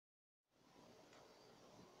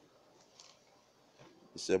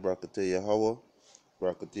Say Brakate Yahweh,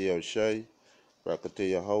 Brakate Yoshai, Brakate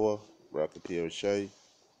Yahweh, Brakate Yoshai,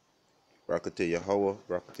 Brakate Yahweh,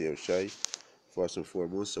 Brakate Yoshai. First and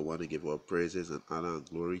foremost, I want to give all praises and honor and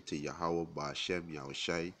glory to Yahweh, Ba'ashem,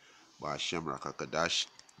 Yahushai, Ba'ashem, Rakakadash.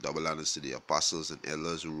 Double honors to the apostles and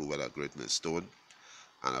elders who rule with a great millstone.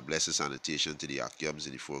 And a blessed sanitation to the Akiams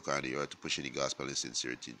in the four corners of the earth to push in the gospel in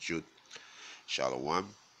sincerity and truth. Shalom.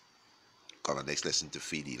 Come our next lesson to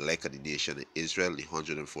feed the elect of the nation of Israel, the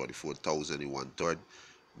 144,000 and one-third,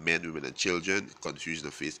 men, women, and children. Confusion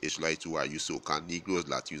of faith Israelites who are you so-called Negroes,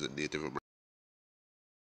 Latinos, and Native Americans.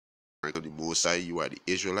 The Mosai, you are the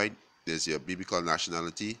Israelite. There's your biblical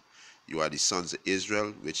nationality. You are the sons of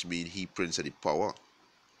Israel, which means he prince of the power.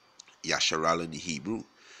 Yasharal in the Hebrew,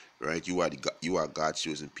 right? You are God's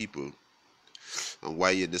chosen people. And why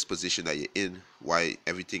you're in this position that you're in, why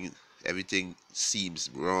everything seems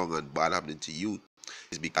wrong and bad happening to you,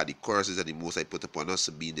 is because the curses that the Most High put upon us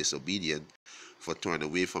for being disobedient, for turning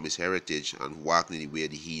away from his heritage and walking in the way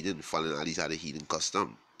of the heathen, following all these other heathen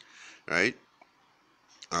custom, right?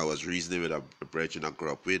 I was reasoning with a brethren I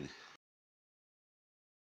grew up with.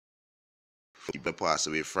 He passed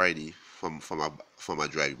away Friday from a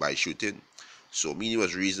drive-by shooting. So me, he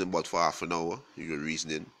was reasoning about for half an hour. He was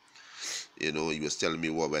reasoning, he was telling me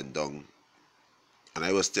what went down. And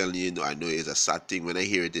I was telling you, I know it's a sad thing. When I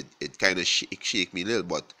hear it, it kind of shake me a little.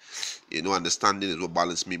 But, understanding is what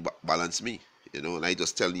balance me. And I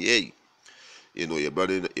just tell you, hey, your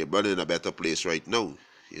brother in a better place right now.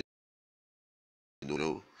 You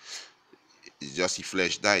know, it's just his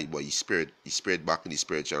flesh died, but his spirit back in the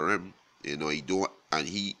spiritual realm. He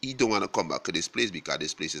don't want to come back to this place because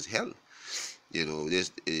this place is hell.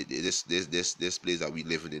 This place that we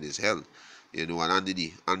living in is hell. And under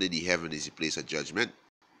the heaven is the place of judgment.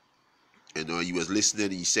 He was listening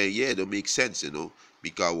and he said, yeah, that makes sense,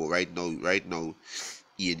 because right now,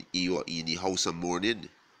 he in the house of mourning.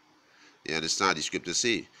 You understand? The scripture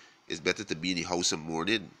say it's better to be in the house of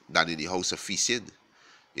mourning than in the house of feasting.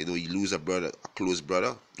 You lose a close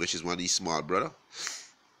brother, which is one of his small brother.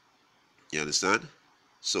 You understand?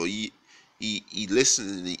 So he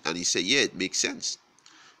listened and he said, yeah, it makes sense.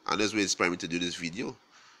 And that's what inspired me to do this video,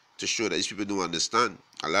 to show that these people don't understand.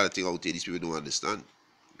 A lot of things out there these people don't understand,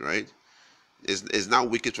 right? It's not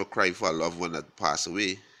wicked to cry for a loved one that passed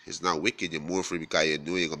away. It's not wicked. You're more free because you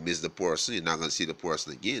know you're going to miss the person. You're not going to see the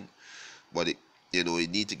person again. But, you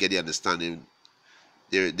need to get the understanding.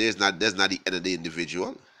 There's not the end of the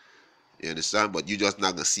individual. You understand? But you're just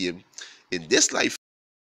not going to see him in this life.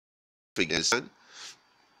 You understand?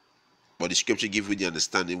 But the scripture gives you the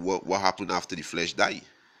understanding what happened after the flesh died.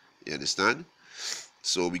 You understand?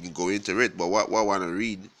 So we can go into it. But what I want to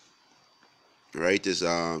read, right, is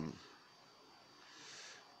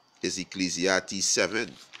Ecclesiastes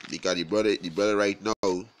 7, because the brother right now,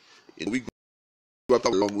 we grew up a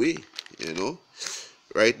long way,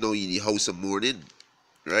 right now in the house of mourning,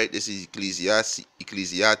 right? This is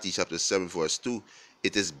Ecclesiastes chapter 7 verse 2.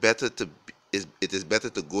 It is better to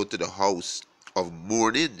go to the house of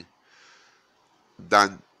mourning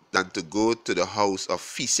than to go to the house of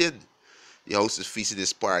feasting. The house of feasting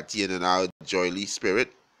is partying and our joyly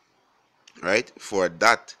spirit, right? For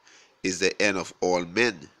that is the end of all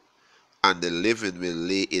men, and the living will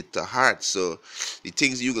lay it to heart. So the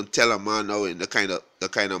things you can tell a man now in the kind of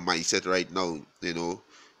mindset right now,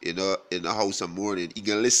 in the house of mourning, he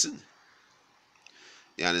can listen.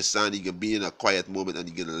 You understand? He can be in a quiet moment and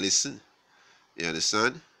he can listen. You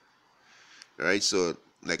understand? Right? So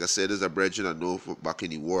like I said, there's a brethren I know back in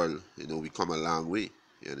the world, we come a long way.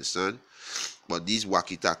 You understand? But these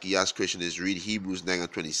wacky-tacky ass Christians read Hebrews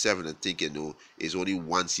 9:27 and think, it's only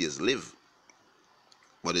once he has lived.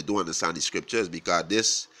 But they don't understand the scriptures, because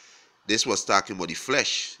this was talking about the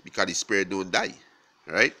flesh, because the spirit don't die,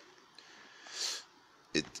 right?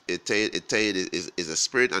 It tell you is a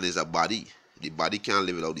spirit and is a body. The body can't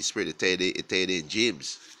live without the spirit. It tell you in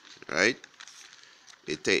James, right?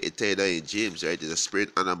 It tell you that in James, right? There's a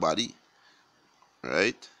spirit and a body,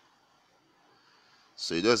 right?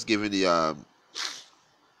 So it just giving the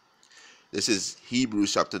this is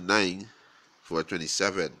Hebrews chapter 9 verse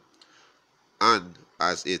 27. And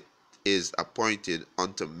as it is appointed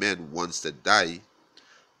unto men once to die,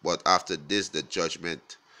 but after this the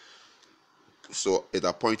judgment. So it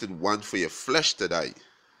appointed one for your flesh to die.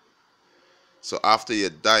 So after you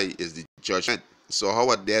die is the judgment. So how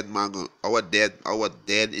a dead man, our dead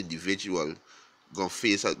individual gonna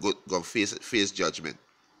face judgment.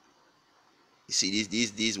 You see,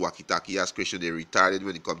 these wacky-tacky ass Christians, they're retarded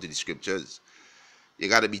when it comes to the scriptures. You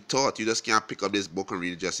gotta be taught. You just can't pick up this book and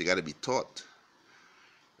read it. You gotta be taught.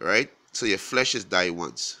 Right? So your flesh is die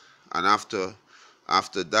once, and after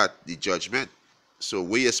After that, the judgment. So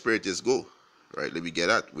where your spirit is go, right? Let me get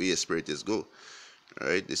that. Where your spirit is go,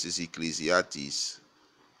 right? This is Ecclesiastes,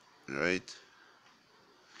 right?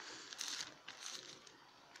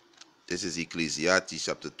 This is Ecclesiastes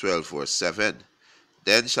chapter 12, verse 7.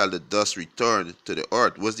 Then shall the dust return to the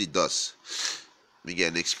earth. What's the dust? Let me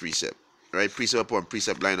get next precept, right? Precept upon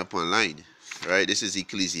precept, line upon line, right? This is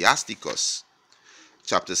Ecclesiasticus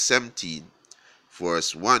chapter 17,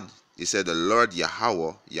 verse 1. It said, the Lord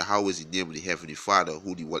Yahweh, Yahweh is the name of the Heavenly Father,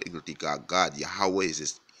 who the world English called God. Yahweh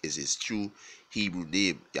is his true Hebrew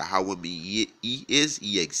name. Yahweh means he is,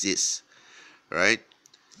 he exists, right?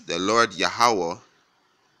 The Lord Yahweh,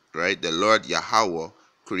 right? The Lord Yahweh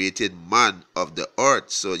created man of the earth.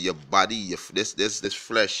 So your body, this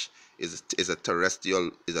flesh is a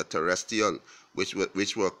terrestrial, which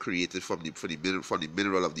were created from the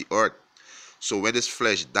mineral of the earth. So when this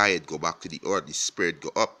flesh died, go back to the earth, the spirit go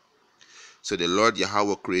up. So the Lord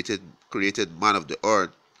Yahweh created man of the earth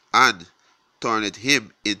and turned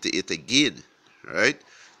him into it again. Right?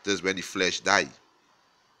 That's when the flesh died.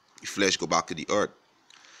 The flesh go back to the earth.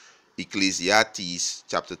 Ecclesiastes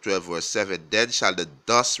chapter 12 verse 7. Then shall the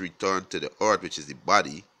dust return to the earth, which is the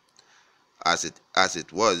body, as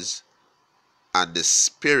it was, and the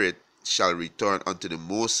spirit shall return unto the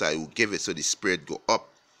Most High who gave it. So the spirit go up.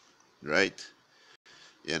 Right?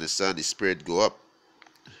 You understand? The spirit go up.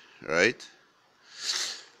 Right?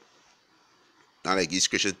 Not like these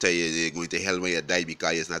Christians tell you they're going to hell when you die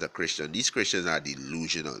because you're not a Christian. These Christians are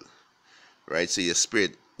delusional, right? So your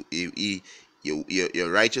spirit,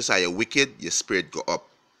 you're righteous or you're wicked, your spirit go up.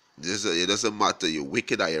 It doesn't matter you're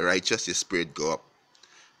wicked or you're righteous, your spirit go up,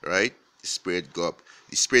 right? The spirit go up.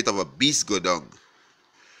 The spirit of a beast go down.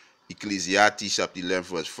 Ecclesiastes chapter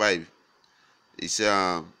 11 verse 5. It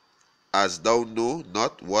says, as thou know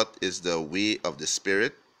not what is the way of the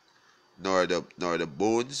spirit, nor the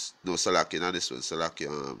bones, no Salaki, not this one, Salaki,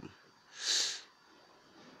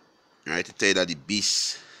 right, to tell you that the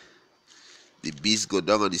beast go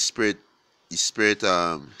down and the spirit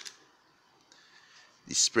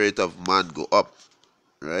of man go up,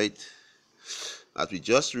 right? As we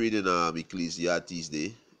just read in Ecclesiastes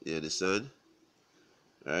day, you understand?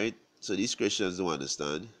 Right? So these Christians don't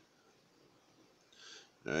understand.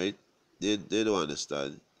 Right? They don't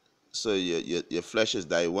understand. So your flesh is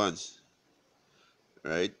die once,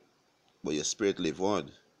 right? But your spirit live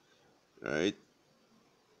on, right?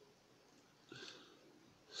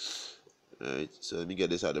 Right. So let me get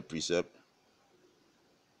this out of precept.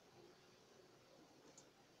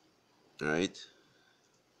 Right.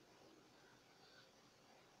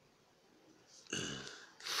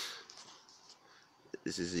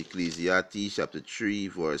 This is Ecclesiastes chapter 3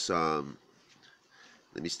 verse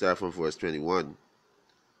let me start from verse 21.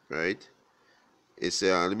 Right. It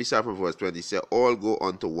says, let me start from verse 20. It says, all go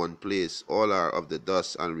unto one place, all are of the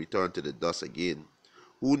dust, and return to the dust again.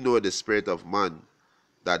 Who know the spirit of man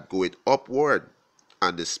that goeth upward,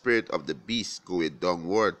 and the spirit of the beast goeth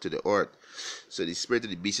downward to the earth. So the spirit of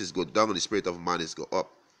the beast is go down, and the spirit of man is go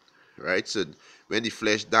up. Right? So when the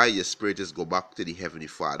flesh die, your spirit is go back to the Heavenly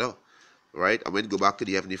Father. Right? And when you go back to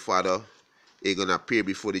the Heavenly Father, it's gonna appear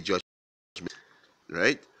before the judgment.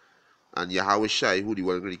 Right? And Yahweh Shai, who the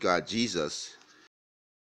world really call Jesus.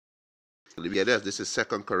 This is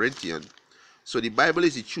 2 Corinthians. So the Bible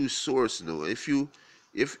is the true source now. If you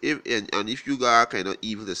if you got kind of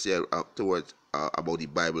evil to say towards about the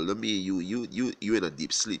Bible, let me you in a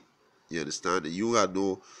deep sleep. You understand? You have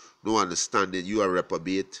no understanding. You are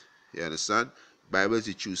reprobate. You understand? Bible is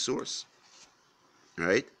the true source.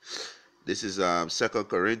 Right? This is 2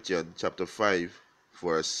 Corinthians chapter 5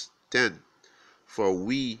 verse 10. For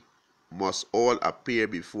we must all appear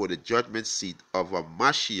before the judgment seat of a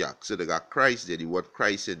Mashiach. So they got Christ there. The word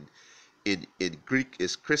Christ in Greek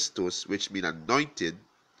is Christos, which means anointed,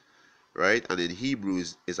 right? And in Hebrew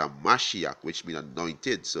is a Mashiach, which means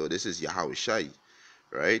anointed. So this is Yahweh Shai,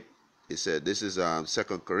 right? It said, this is 2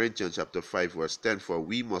 Corinthians chapter 5 verse 10. For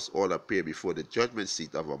we must all appear before the judgment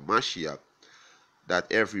seat of a Mashiach,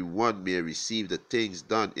 that every one may receive the things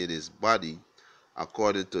done in his body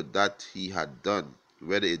according to that he had done,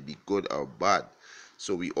 whether it be good or bad.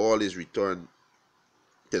 So we always return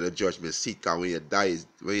to the judgment seat, because when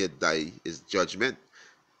you die is judgment.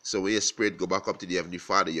 So when your spirit go back up to the Heavenly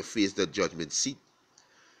Father, you face the judgment seat.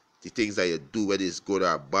 The things that you do, whether it's good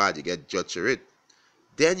or bad, you get judged for it.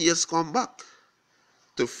 Then you just come back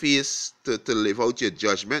to face to live out your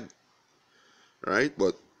judgment. Right?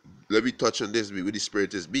 But let me touch on this with the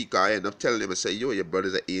spirit is be, because I end up telling him, I say, yo, your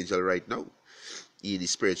brother's an angel right now. He in the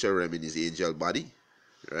spiritual realm in his angel body.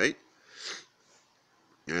 Right?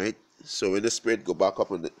 Right? So when the spirit go back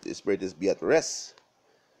up and the spirit is be at rest,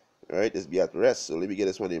 Right? Let's be at rest. So let me get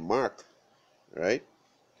this one in Mark. Right?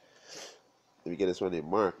 Let me get this one in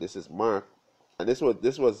Mark. This is Mark. And this was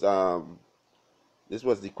the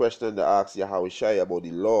question that asked Yahweh Shai about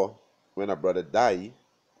the law when a brother die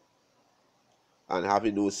and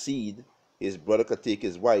having no seed, his brother could take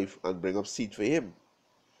his wife and bring up seed for him.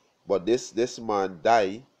 But this man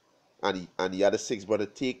died, and the other six brothers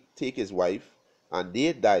take his wife, and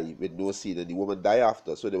they die with no seed, and the woman die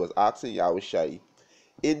after. So they was asking Yahweh Shai,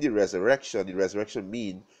 in the resurrection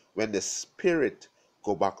mean when the spirit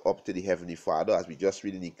go back up to the heavenly Father, as we just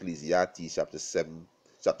read in Ecclesiastes chapter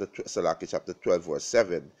 12 verse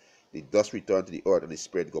 7, the dust return to the earth and the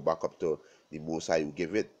spirit go back up to the Most High who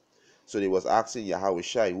give it. So they was asking Yahweh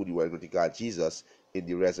Shai, who they were going to God Jesus, in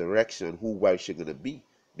the resurrection, who wife she gonna be?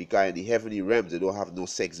 Because in the heavenly realms they don't have no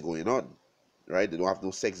sex going on, right? They don't have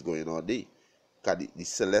no sex going on there. Because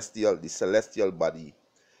the celestial body,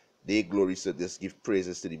 they glory, so just give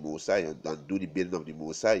praises to the Most High and do the building of the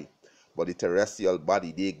Most High. But the terrestrial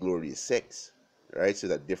body, they glory is sex, right? So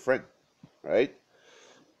they're different, right?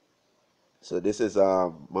 So this is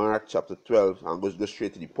Mark chapter 12. I'm going to go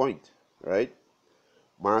straight to the point, right?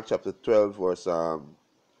 Mark chapter 12 verse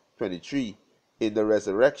 23. In the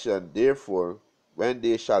resurrection, therefore, when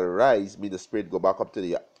they shall rise, mean the spirit go back up to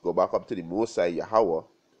the Most High Yahweh,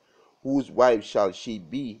 whose wife shall she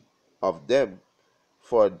be of them?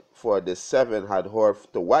 For the seven had her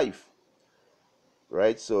to wife,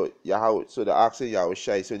 right? So Yahweh, so the asking Yahweh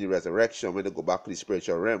Shai, so in the resurrection, when they go back to the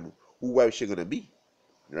spiritual realm, who wife she gonna be,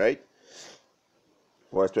 right?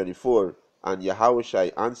 Verse 24. And Yahweh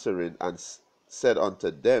Shai answering and said unto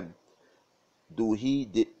them, do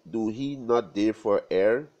he not therefore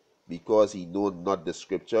err, because he know not the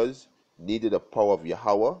scriptures, neither the power of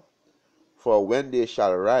Yahweh? For when they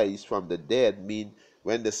shall rise from the dead, mean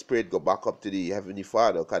when the spirit go back up to the heavenly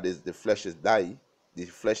Father, because the flesh is die, the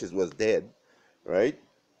flesh was dead, right?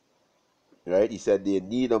 Right? He said they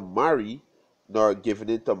neither marry nor given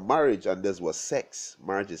into marriage, and this was sex.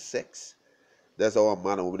 Marriage is sex. That's how a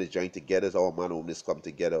man and woman is joined together. That's how a man and woman is come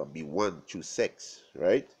together and be one through sex,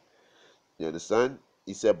 right? You understand?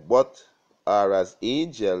 He said, but are as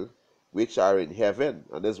angel which are in heaven.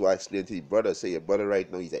 And that's why I explained to the brother. Say your brother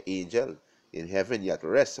right now, he's an angel. In heaven, he at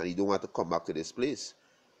rest, and he don't want to come back to this place.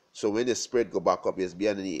 So when the spirit go back up, it's be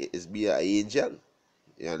an angel.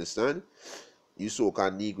 You understand? You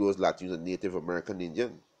so-called Negroes, Latinos, and Native American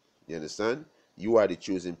Indian. You understand? You are the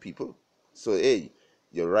chosen people. So hey,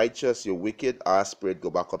 you're righteous, you're wicked, our spirit go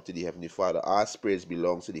back up to the heavenly Father. Our spirits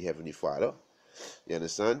belongs to the heavenly Father. You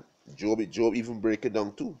understand? Job even break it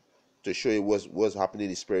down too, to show you what's happening in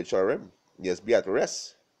the spiritual realm. Yes, be at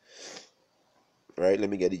rest. Right? Let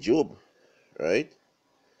me get the Job. Right?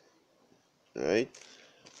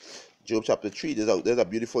 Job chapter 3. There's a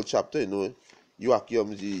beautiful chapter, you know. You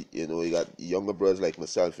you got younger brothers like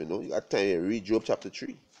myself, you know. You got time to read Job chapter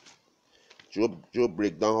 3. Job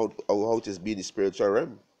break down how it is being in the spiritual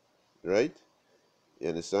realm. Right? You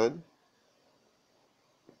understand?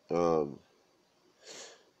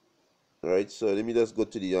 Right, so let me just go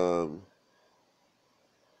to the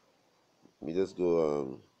let me just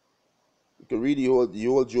go you can read the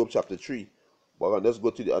whole Job chapter 3, but let's go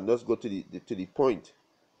to the point,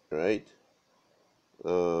 right?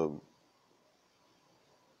 um,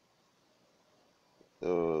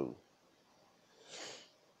 um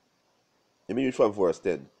Let me read from verse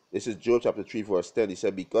 10. This is Job chapter 3 verse 10. He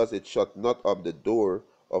said, because it shut not up the door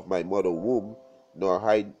of my mother womb, nor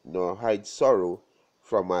hide sorrow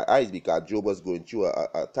from my eyes. Because Job was going through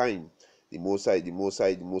a time. The Most High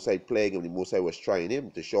plague him. The Most High was trying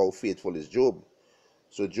him to show how faithful is Job.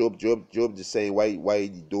 So Job just saying why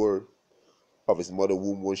the door of his mother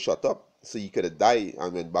womb won't shut up. So he could have died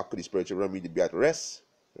and went back to the spiritual realm to be at rest.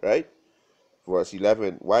 Right? Verse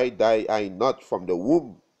 11. Why die I not from the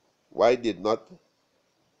womb? Why did I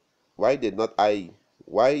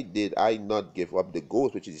not give up the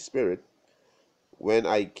ghost, which is the spirit, when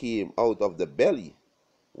I came out of the belly?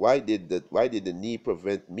 Why did the knee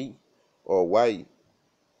prevent me? Or why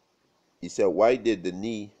did the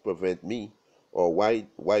knee prevent me? Or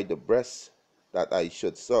why the breast that I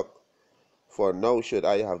should suck? For now should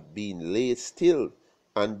I have been laid still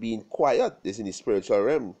and been quiet. This is in the spiritual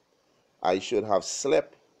realm. I should have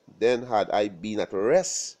slept, then had I been at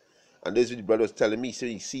rest. And this is what the brother was telling me. So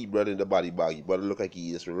you see brother in the body bag, brother look like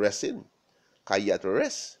he is resting. Because he at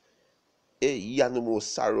rest. Hey, he has no more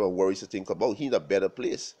sorrow and worries to think about. He in a better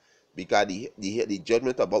place. Because the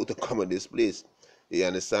judgment about to come in this place. You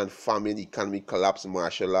understand? Famine, economic collapse,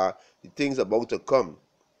 martial law. The things about to come.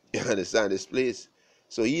 You understand this place?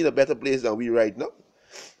 So he in a better place than we right now.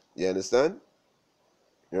 You understand?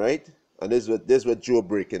 Right? And this is what Job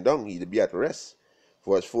breaking down. He'd be at rest.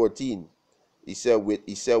 Verse 14. He said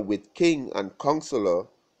with king and counselor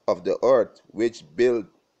of the earth, which build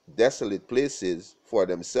desolate places for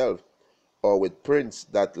themselves, or with prince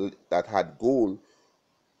that had gold,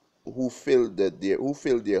 who filled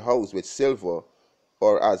their house with silver,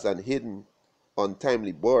 or as an hidden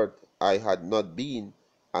untimely birth, I had not been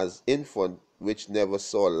as infant which never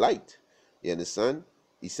saw light. You understand?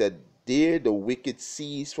 He said, there the wicked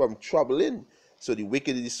cease from troubling. So the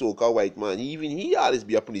wicked is the so-called white man. Even he always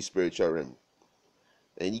be up in the spiritual realm.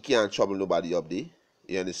 And he can't trouble nobody up there.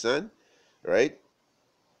 You understand? Right?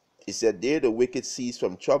 He said, there the wicked cease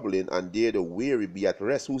from troubling, and there the weary be at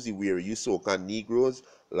rest. Who's the weary? You so-called Negroes,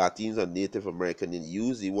 Latins, and Native American. And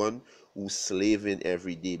you's the one who's slaving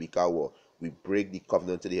every day because we break the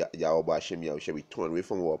covenant to the Yahweh Hashem Yahushua. We turn away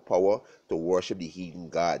from our power to worship the heathen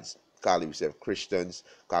gods. Calling ourselves Christians,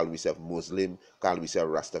 calling ourselves Muslim, calling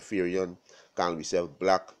ourselves Rastafarian, calling ourselves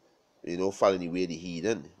black, following the way of the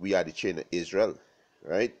heathen. We are the children of Israel,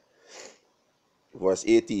 right? Verse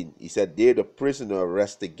 18, he said, there the prisoner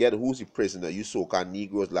rest together. Who's the prisoner? You so-called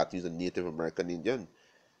Negroes, Latinos, and Native American Indian.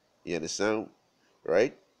 You understand?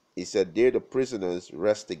 Right? He said, there the prisoners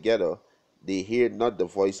rest together. They hear not the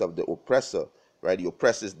voice of the oppressor. Right? The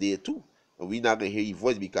oppressor is there too. And we're not going to hear his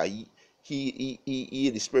voice because he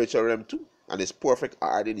in the spiritual realm too. And his perfect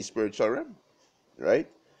art in the spiritual realm. Right?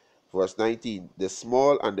 Verse 19, the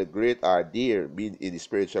small and the great are there, being in the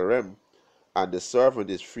spiritual realm, and the servant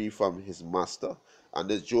is free from his master. And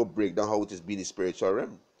this Job break down how it is being in the spiritual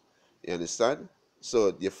realm. You understand?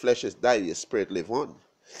 So your flesh is died, your spirit live on.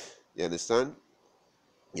 You understand?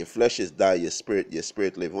 Your flesh is died, your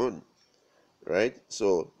spirit live on. Right?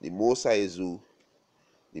 So the Most High is who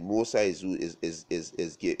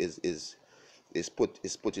is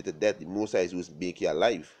put you to death. The Most High is who is make you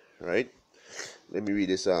alive. Right? Let me read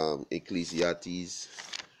this Ecclesiastes,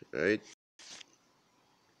 right?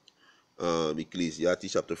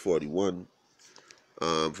 Ecclesiastes chapter 41,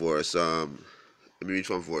 verse let me read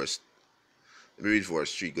verse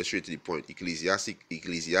 3. Go straight to the point.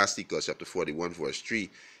 Ecclesiasticus chapter 41, verse 3.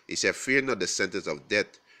 It said, fear not the sentence of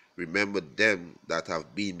death. Remember them that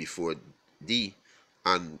have been before thee,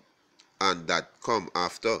 and that come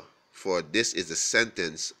after. For this is the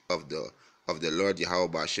sentence of the Lord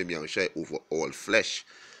Yahweh Hashem Yahushua over all flesh.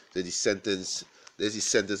 So this is the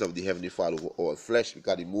sentence of the Heavenly Father over all flesh,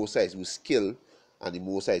 because the Most High is who's kill and the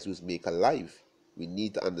Most High is who's make alive. We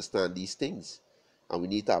need to understand these things, and we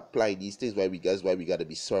need to apply these things. Why we got to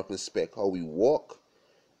be circumspect how we walk,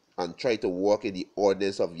 and try to walk in the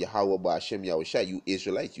ordinance of Yahweh Hashem Yahushua. You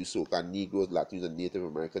Israelites, you so-called Negroes, Latinos, and Native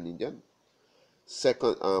American Indian.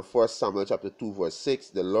 First Samuel chapter 2 verse 6,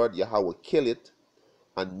 the Lord Yahweh kill it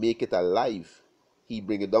and make it alive. He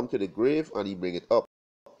bring it down to the grave and he bring it up.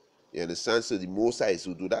 You understand? So the Most High is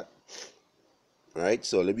who do that. Right?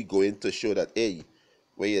 So let me go in to show that, hey,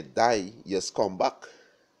 when you die, you just come back.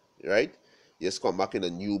 Right? You just come back in a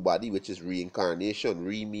new body, which is reincarnation.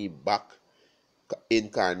 Mean back.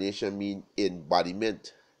 Incarnation mean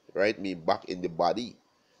embodiment. Right? Mean back in the body.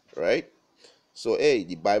 Right? So, hey,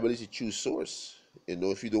 the Bible is a true source.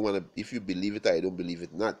 If you believe it or you don't believe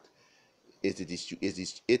it not, it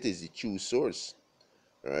is the true source.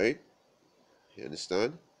 Right? You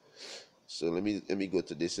understand? So let me go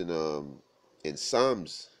to this in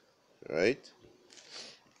Psalms, right?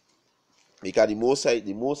 Because the Most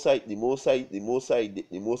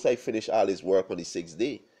High finish all his work on the 6th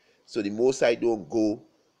day. So the Most High don't go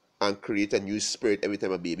and create a new spirit every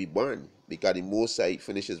time a baby born, because the Most High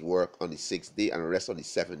finishes work on the 6th day and rest on the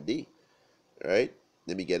 7th day. Right?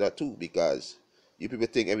 Let me get that too, because you people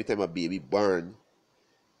think every time a baby born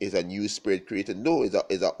is a new spirit created. No, it's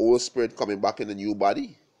a old spirit coming back in a new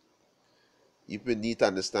body. You people need to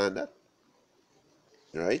understand that.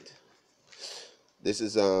 Right? This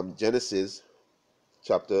is Genesis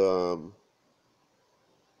chapter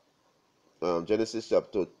Genesis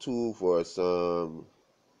chapter 2 verse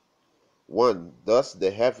 1. Thus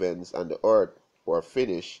the heavens and the earth were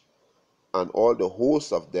finished, and all the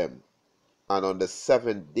hosts of them. And on the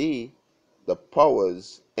 7th day the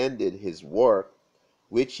powers ended his work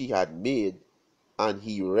which he had made, and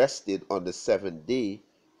he rested on the 7th day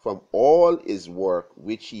from all his work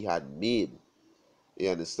which he had made. You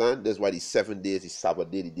understand? That's why the 7 days is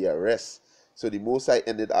Sabbath day, the day of rest. So the Most High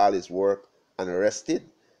ended all his work and rested.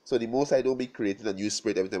 So the Most High don't be creating a new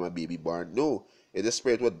spirit every time a baby born. No. If the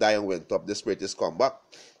spirit would die and went up, the spirit just come back.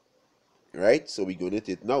 Right? So we go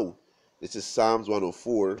into it now. This is Psalms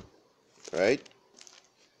 104. Right?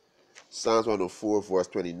 Psalms 104 verse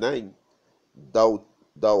 29. Thou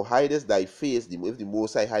Thou hidest thy face, if the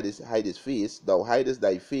Most High hide his face, thou hidest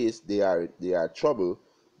thy face, they are trouble.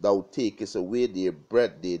 Thou takest away their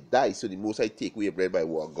bread, they die. So the Most High take away bread by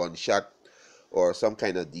what? Gunshot, or some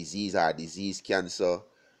kind of disease, cancer,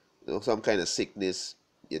 some kind of sickness.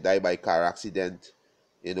 You die by car accident,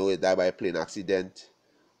 you die by a plane accident.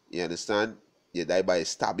 You understand? You die by a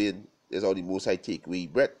stabbing. That's how the Most High take away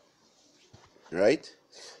bread, right?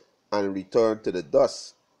 And return to the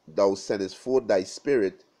dust. Thou sendest forth thy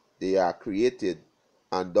spirit, they are created,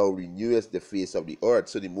 and thou renewest the face of the earth.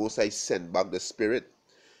 So the Most High send back the spirit.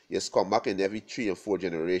 Yes, come back in every 3 and 4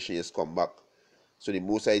 generation. Yes, come back. So the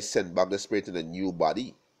Most High send back the spirit in a new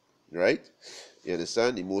body, right? You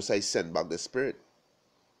understand? The Most High send back the spirit,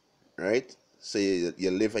 right? So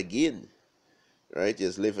you live again, right?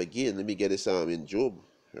 Just live again. Let me get this in Job,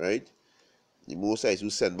 right? The Most High is who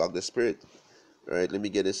send back the spirit, right? Let me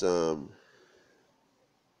get this in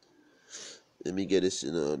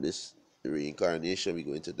this reincarnation. We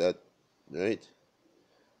go into that, right?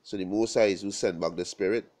 So the Most High is who sent back the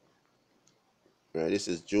spirit, right? This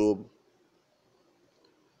is Job,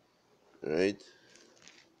 right?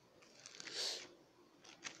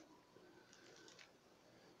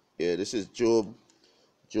 Yeah, this is Job.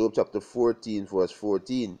 Job chapter 14, verse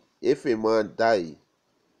 14. If a man die,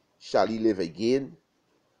 shall he live again?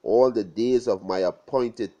 All the days of my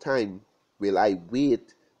appointed time will I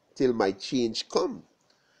wait till my change come.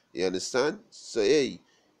 You understand? So hey,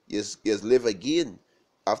 yes, live again.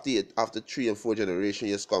 After 3 and 4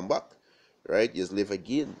 generations, yes, come back, right? Yes, live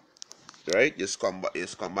again, right? Yes, come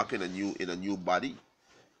back in a new body,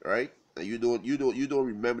 right? And you don't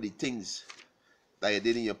remember the things that you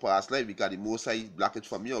did in your past life because the Most High block it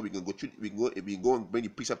from you. We can go through, we can go and bring the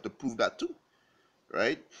precept to prove that too,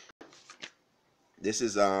 right? This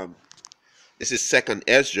is Second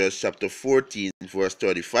Ezra chapter 14 verse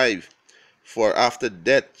 35. For after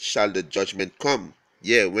death shall the judgment come.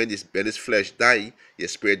 Yeah, when this flesh die, your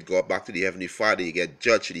spirit go back to the heavenly Father. You get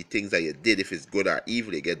judged for the things that you did. If it's good or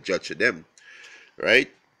evil, you get judged for them,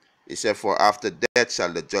 right? It said, for after death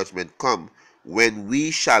shall the judgment come. When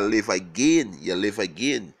we shall live again, you live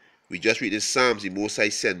again. We just read the Psalms. The Most High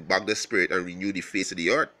send back the spirit and renew the face of the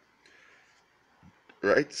earth,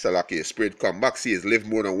 right? So like your spirit come back. See, it's lived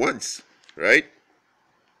more than once, right?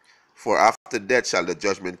 For after death shall the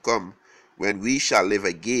judgment come, when we shall live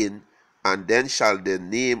again, and then shall the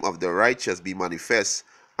name of the righteous be manifest,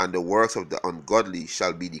 and the works of the ungodly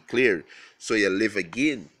shall be declared. So you live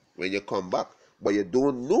again when you come back, but you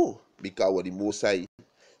don't know because what the Most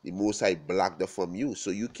High blocked it from you.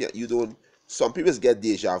 So you don't. Some people get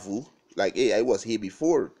deja vu, like, hey, I was here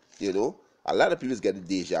before. A lot of people get the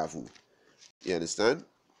deja vu. You understand?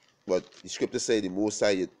 But the scripture say the Most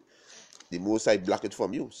High block it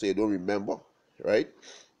from you, so you don't remember, right?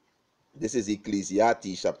 This is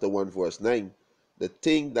Ecclesiastes chapter 1 verse 9. The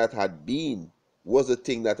thing that had been was the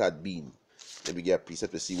thing that had been. Let me get a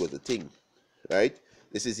precept to see what the thing, right?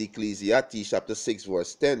 This is Ecclesiastes chapter 6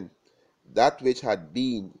 verse 10. That which had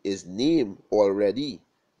been is named already,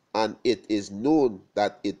 and it is known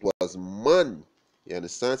that it was man. You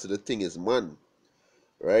understand? So the thing is man,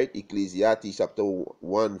 right? Ecclesiastes chapter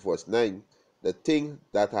 1 verse 9. The thing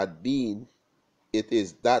that had been, it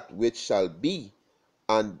is that which shall be,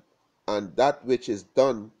 and that which is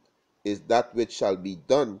done is that which shall be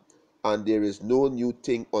done, and there is no new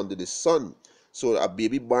thing under the sun. So a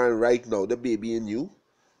baby born right now, the baby in you,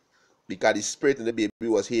 because the spirit in the baby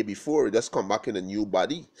was here before, it just come back in a new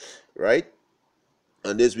body, right?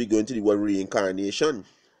 And this we go into the word reincarnation,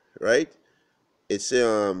 right? It's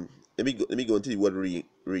let me go into the word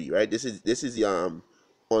right. This is the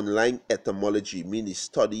online etymology, meaning the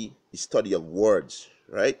study of words,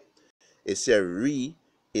 right? It's a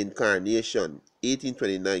reincarnation,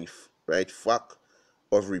 1829, right? Fact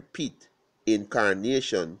of repeat,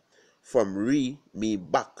 incarnation, from mean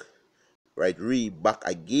back, right? Back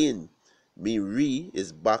again, mean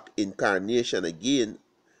is back, incarnation again,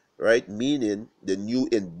 right? Meaning the new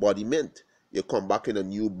embodiment. You come back in a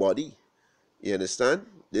new body. You understand?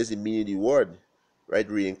 There's the meaning of the word, right?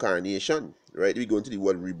 Reincarnation, right? We go into the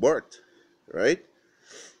word rebirth, right?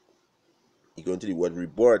 You go into the word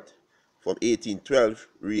rebirth from 1812,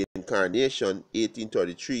 reincarnation,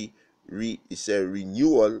 1833, it's a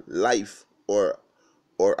renewal, life, or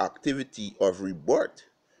activity of rebirth.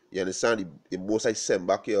 You understand? The Most High send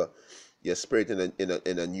back your spirit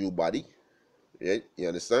in a new body, right? You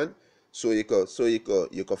understand? So you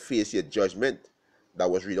could face your judgment that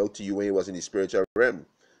was read out to you when you was in the spiritual realm.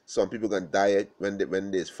 Some people can die when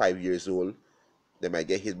they're 5 years old. They might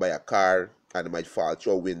get hit by a car, and they might fall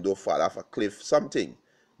through a window, fall off a cliff, something.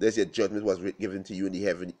 There's a judgment was given to you in the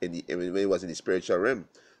heaven when it was in the spiritual realm.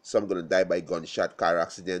 Some gonna die by gunshot, car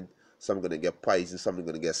accident. Some gonna get poisoned. Some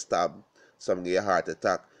gonna get stabbed. Some gonna get heart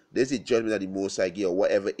attack. There's a judgment that the Most High give, or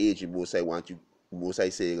whatever age the Most High want you. Most High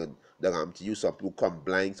saying that to you. Some people come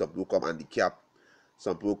blind. Some people come handicapped.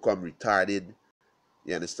 Some people come retarded.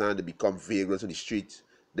 You understand? They become vagrants on the street.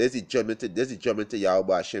 There's the judgment. There's the judgment to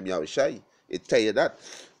Yahweh Hashem Yahweh Shai. It tell you that.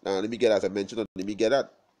 Now let me get, as I mentioned. Let me get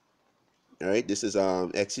that. All right. This is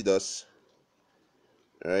Exodus.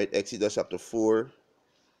 All right. Exodus chapter 4.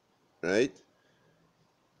 Right.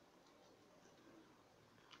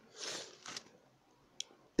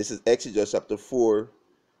 This is Exodus chapter 4,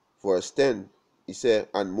 verse 10. He said,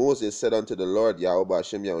 and Moses said unto the Lord Yahweh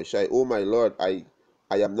Hashem Yahweh Shai, O my Lord, I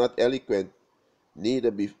am not eloquent,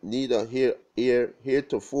 neither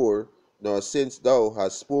heretofore, nor since thou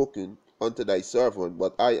hast spoken unto thy servant,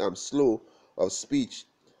 but I am slow of speech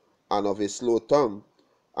and of a slow tongue.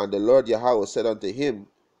 And the Lord Yahweh said unto him,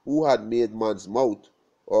 who had made man's mouth,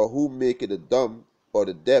 or who maketh the dumb, or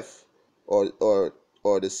the deaf, or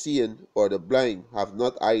the seeing, or the blind? Have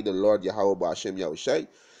not I the Lord Yahweh Hashem Yahweh Shai?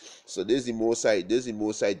 So this is the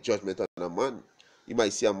Most High judgment on a man. You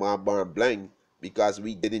might see a man born blind because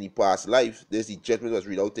we did in the past life. There's the judgment was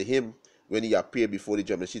read out to him when he appeared before the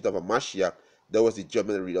judgment seat of a Mashiach. There was the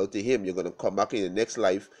judgment read out to him. You're gonna come back in the next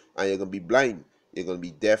life and you're gonna be blind. You're gonna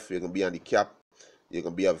be deaf. You're gonna be handicapped. You're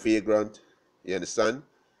gonna be a vagrant. You understand?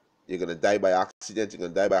 You're gonna die by accident. You're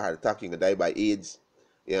gonna die by heart attack. You're gonna die by AIDS.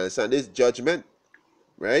 You understand? This judgment,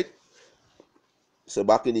 right? So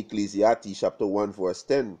back in Ecclesiastes chapter 1 verse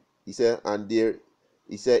 10, he said,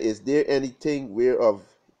 is there anything whereof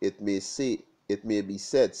it may be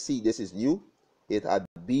said, see, this is new? It had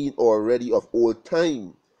been already of old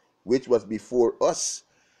time, which was before us.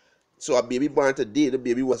 So a baby born today, the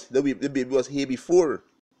baby was here before.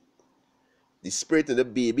 The spirit in the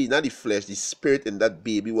baby, not the flesh, the spirit in that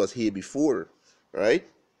baby was here before. Right?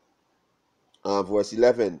 Verse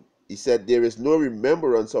 11. He said, there is no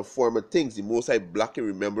remembrance of former things. The Most High blocking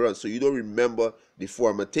remembrance. So you don't remember the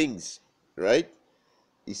former things. Right?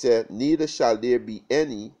 He said, neither shall there be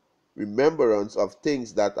any remembrance of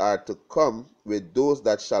things that are to come with those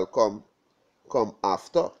that shall come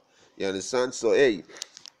after. You understand? So hey,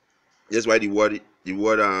 that's why the word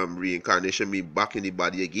reincarnation mean back in the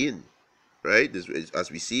body again. Right? This is, as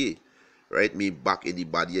we see it, right? Mean back in the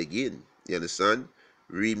body again. You understand?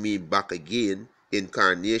 Mean back again.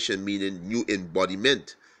 Incarnation meaning new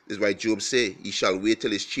embodiment. This is why Job say, he shall wait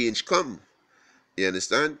till his change come. You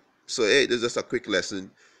understand? So hey, this is just a quick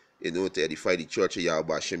lesson, to edify the church of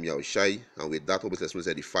Yahweh Hashem Yahweh Shai. And with that, hope this lesson was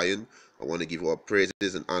edifying. I want to give our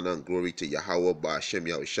praises and honor and glory to Yahweh Hashem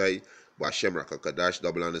Yahweh Shai, Hashem Rakakadash,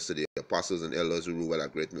 double honors to the apostles and elders who rule well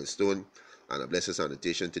at Great Millstone, and a blessed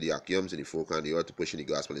sanitation to the Akiums and the folk on the earth to push in the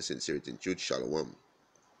gospel in sincerity and truth. Shalom.